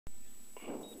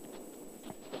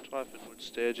Twyford wood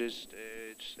stages,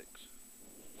 stage 6.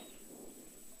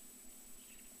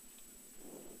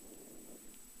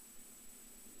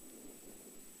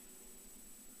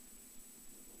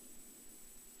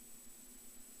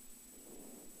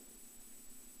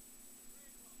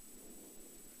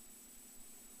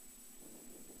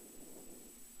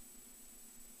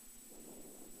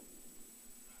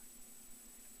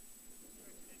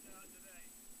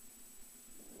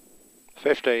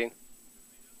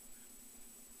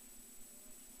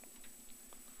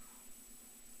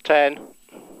 Ten.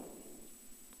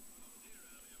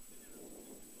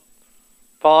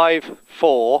 5,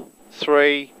 4,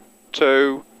 3,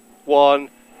 2, 1,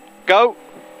 go.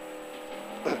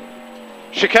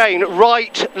 Chicane,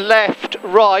 right, left,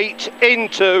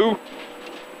 into.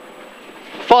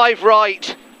 5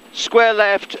 right, square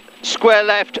left,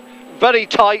 very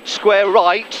tight, square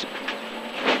right.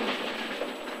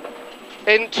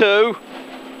 Into.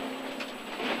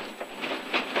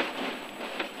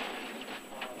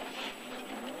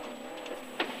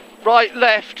 Right,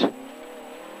 left.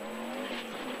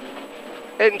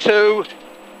 Into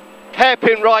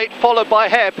hairpin right, followed by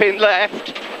hairpin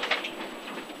left,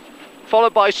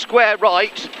 followed by square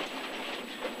right.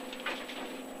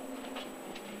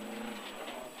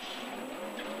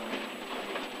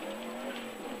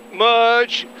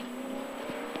 Merge.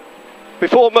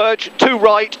 Before merge, 2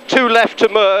 right, 2 left to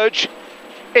merge.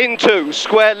 Into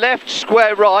square left,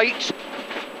 square right.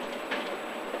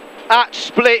 At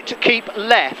split, keep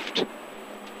left.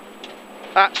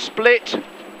 At split,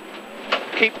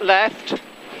 keep left.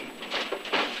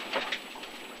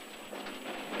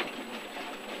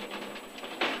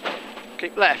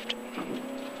 Keep left.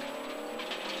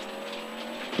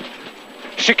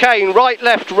 Chicane, right,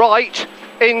 left,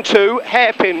 into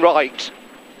hairpin right.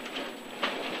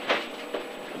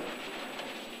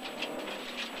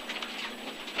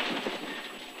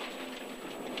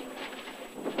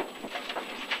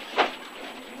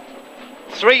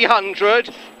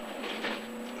 .300.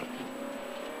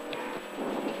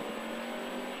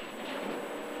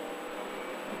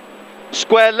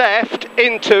 Square left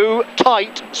into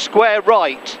tight, square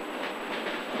right.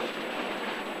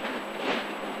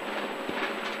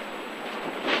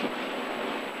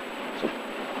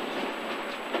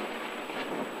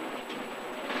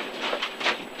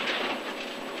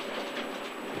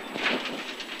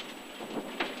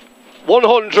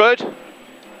 .100.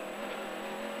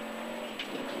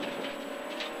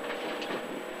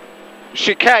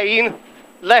 Chicane,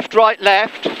 left, right,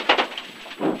 left.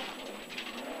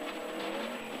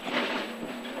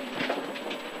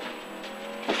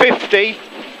 .50.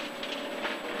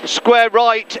 Square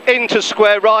right, into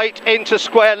square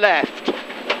left.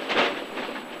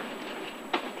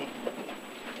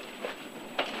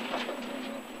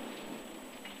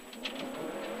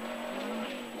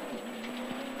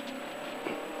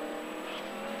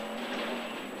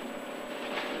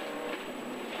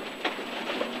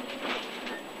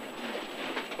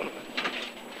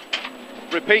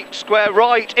 Repeat, square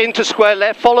right into square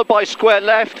left, followed by square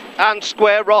left and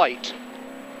square right.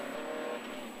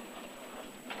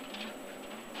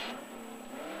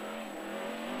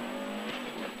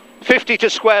 .50 to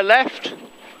square left.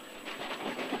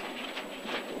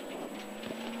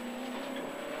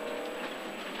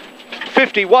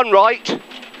 .50, 1 right,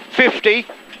 50,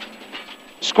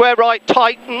 square right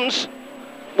tightens,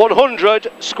 100,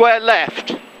 square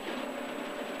left.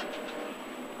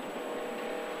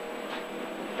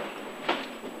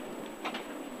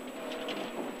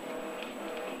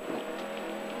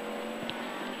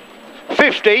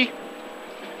 .50,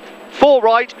 4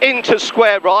 right into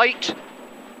square right,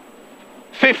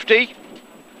 50,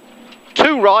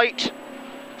 2 right,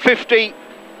 50,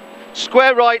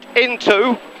 square right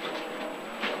into,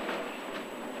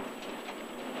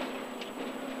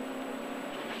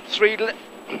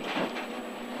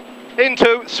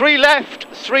 into 3 left,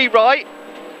 3 right,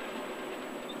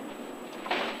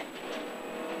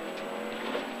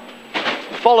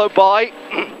 followed by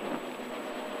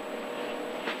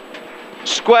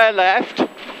square left,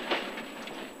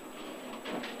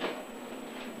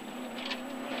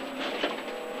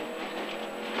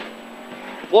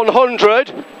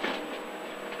 .100,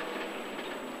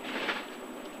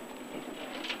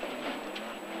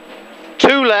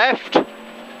 two left,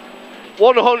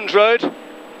 100,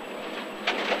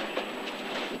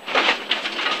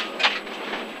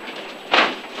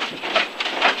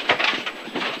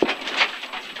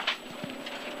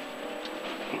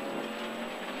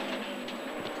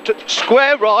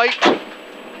 square right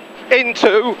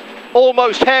into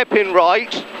almost hairpin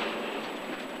right,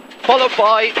 followed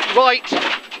by right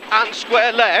and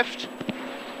square left,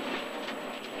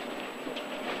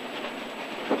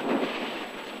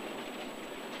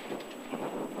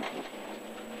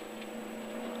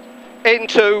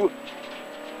 into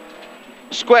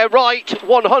square right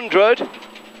 100.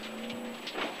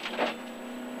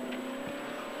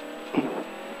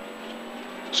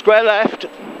 Square left.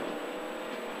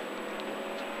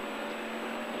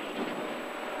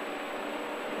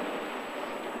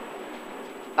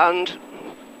 And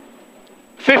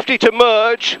 50 to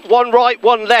merge, one right,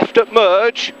 one left at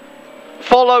merge,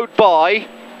 followed by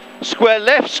square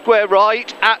left, square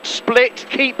right, at split,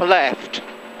 keep left.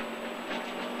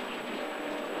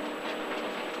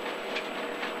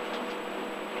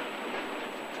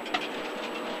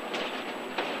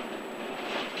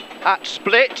 At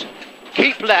split,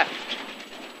 keep left.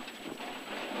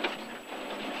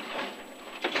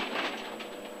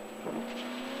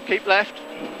 Keep left.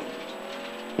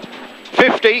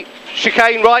 50,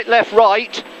 chicane right, left,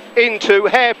 right, into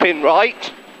hairpin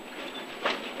right.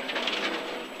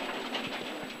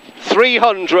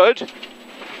 300.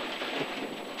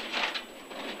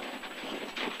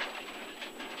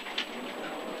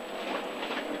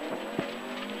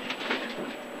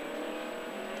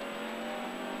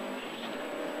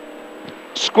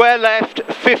 Square left,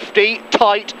 50,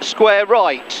 tight, square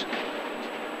right.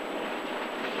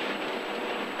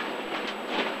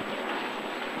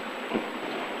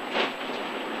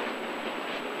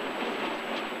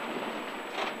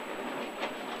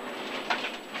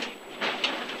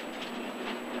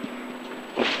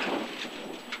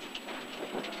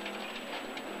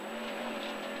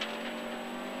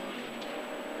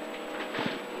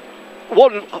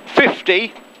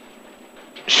 .150,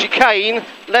 chicane,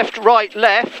 left, right,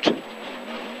 left.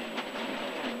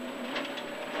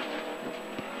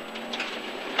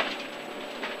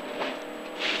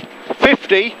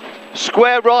 .50,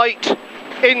 square right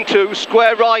into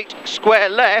square right, square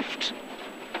left.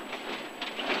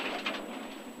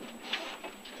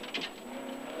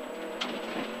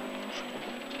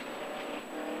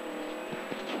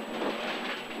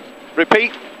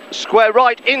 Repeat, square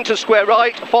right into square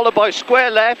right, followed by square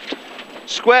left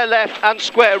and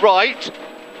square right.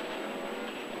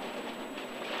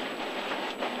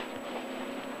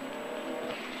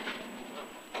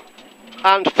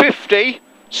 And 50,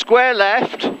 square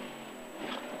left.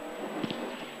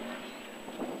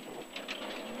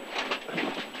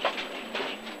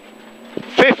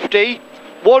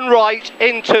 One right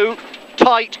into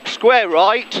tight square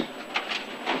right.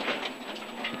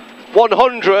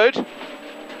 100,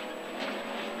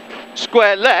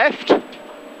 square left.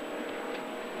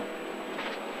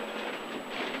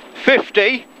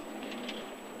 50,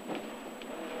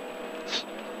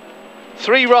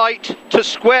 3 right to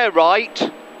square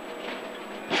right.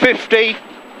 50,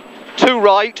 2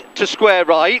 right to square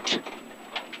right.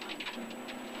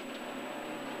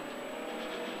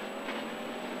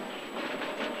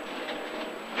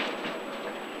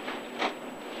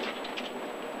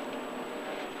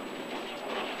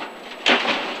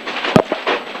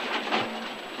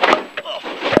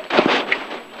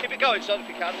 Keep it going, son, if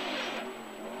you can.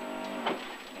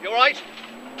 You alright?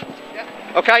 Yeah.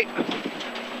 Okay.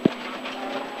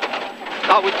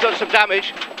 Oh, we've done some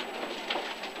damage.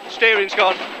 Steering's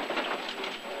gone.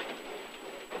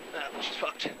 No, she's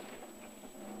fucked.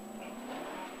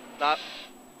 No,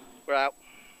 we're out.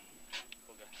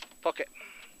 Fuck it.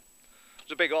 It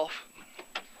was a big off.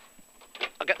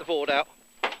 I'll get the board out.